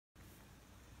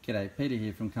G'day, Peter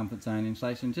here from Comfort Zone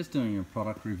Insulation, just doing a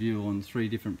product review on 3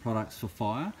 different products for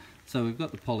fire. So we've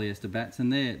got the polyester bats,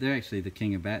 and they're actually the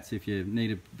king of bats. If you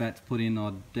need a bat to put in,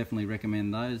 I'd definitely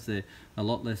recommend those. They're a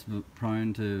lot less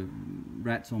prone to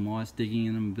rats or mice digging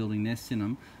in them and building nests in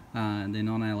them. They're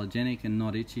non-allergenic and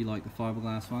not itchy like the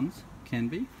fiberglass ones can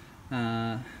be.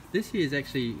 This here is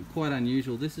actually quite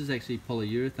unusual. This is actually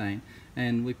polyurethane,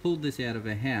 and we pulled this out of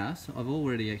a house. I've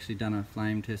already actually done a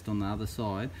flame test on the other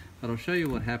side, but I'll show you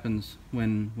what happens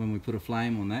when we put a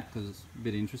flame on that, because it's a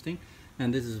bit interesting.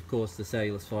 And this is of course the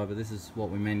cellulose fibre. This is what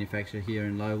we manufacture here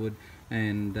in Lowood,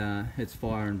 and it's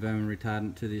fire and vermin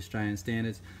retardant to the Australian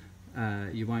standards.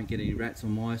 You won't get any rats or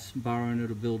mice burrowing it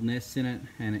or build nests in it,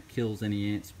 and it kills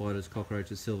any ants, spiders,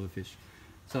 cockroaches, silverfish.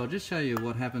 So I'll just show you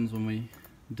what happens when we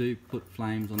do put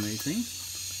flames on these things.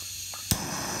 So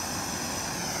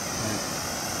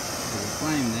there's a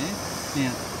flame there.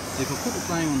 Now, if I put the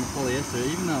flame on the polyester,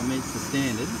 even though it meets the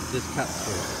standard, it just cuts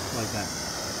through like that.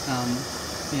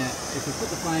 Now, if we put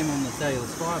the flame on the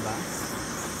cellulose fibre,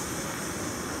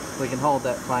 we can hold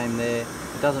that flame there.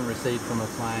 It doesn't recede from the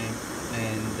flame,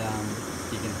 and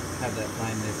you can have that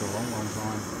flame there for a long, long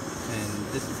time.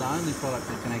 And this is the only product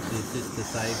that can actually assist to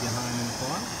save your home in the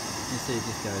fire. You see it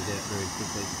just goes out very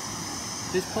quickly.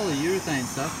 This polyurethane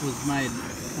stuff was made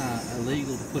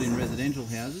illegal to put in residential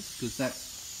houses, because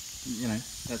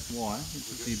that's why.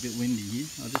 It's actually a bit windy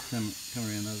here. I'll just come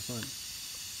around the other side.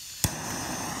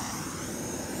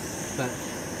 But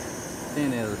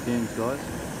stand out of the fumes, guys.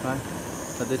 Right?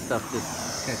 But this stuff just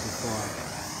catches fire.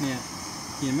 Now,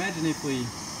 can you imagine if we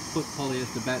put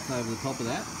polyester bats over the top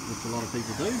of that, which a lot of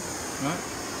people do, right?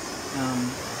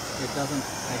 It doesn't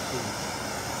actually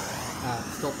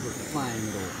stop the flame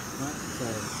at all, right? So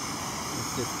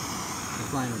it's just, the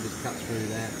flame will just cut through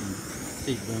that and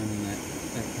keep burning that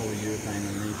polyurethane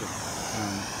underneath it,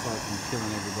 aside from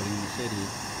killing everybody in the shed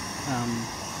here.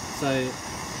 So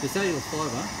the cellulose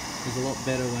fibre is a lot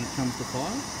better when it comes to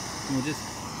fire, and we'll just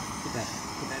put that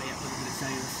out with a bit of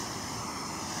cellulose.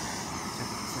 Chuck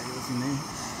the cellulose in there.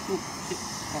 Ooh, shit.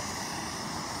 Oh.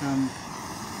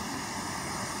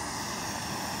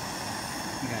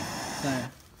 Okay, so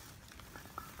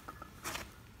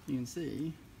you can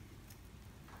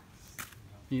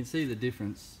see the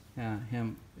difference.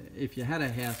 If you had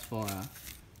a house fire,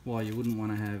 why you wouldn't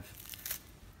want to have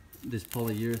this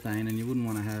polyurethane, and you wouldn't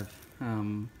want to have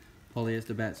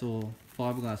polyester bats or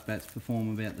fiberglass bats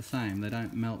perform about the same. They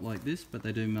don't melt like this, but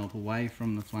they do melt away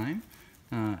from the flame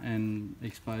and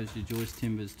expose your joist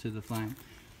timbers to the flame.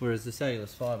 Whereas the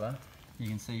cellulose fibre, you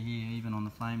can see here, even on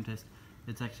the flame test,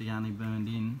 it's actually only burned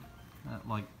in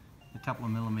like a couple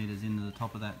of millimetres into the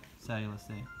top of that cellulose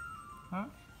there. Alright?